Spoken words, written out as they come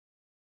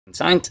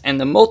Science and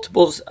the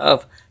multiples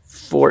of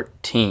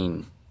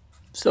 14.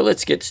 So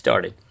let's get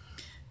started.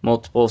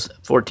 Multiples,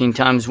 14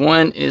 times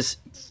 1 is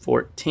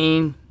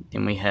 14.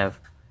 Then we have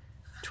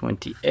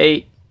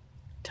 28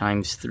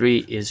 times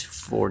 3 is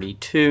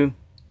 42.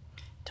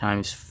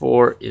 Times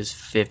 4 is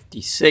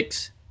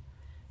 56.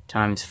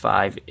 Times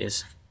 5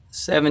 is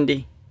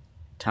 70.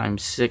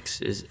 Times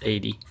 6 is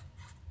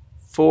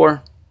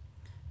 84.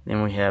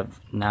 Then we have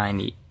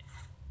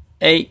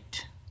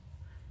 98.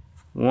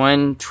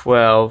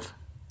 112.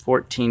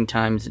 14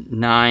 times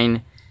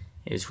 9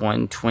 is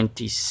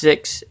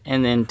 126,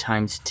 and then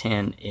times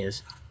 10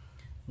 is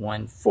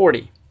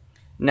 140.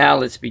 Now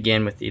let's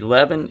begin with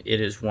 11. It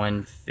is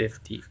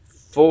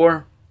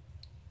 154,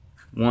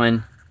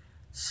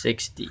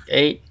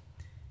 168.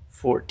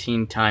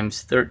 14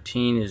 times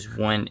 13 is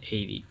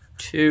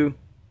 182.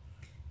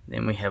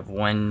 Then we have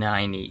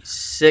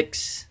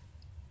 196,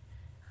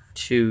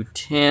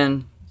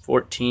 210.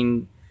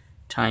 14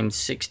 times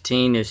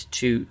 16 is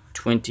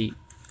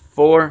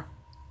 224.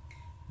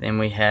 Then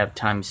we have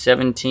times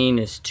 17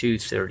 is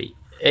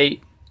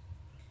 238.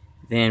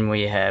 Then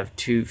we have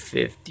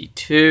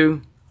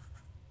 252.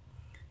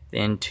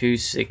 Then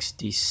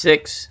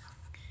 266.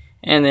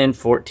 And then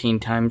 14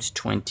 times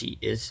 20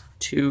 is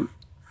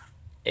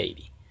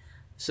 280.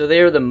 So they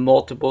are the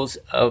multiples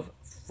of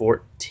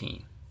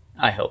 14.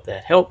 I hope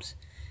that helps.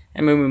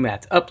 And Moo Moo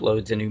Math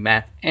uploads a new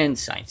math and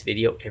science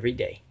video every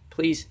day.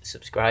 Please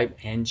subscribe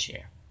and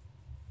share.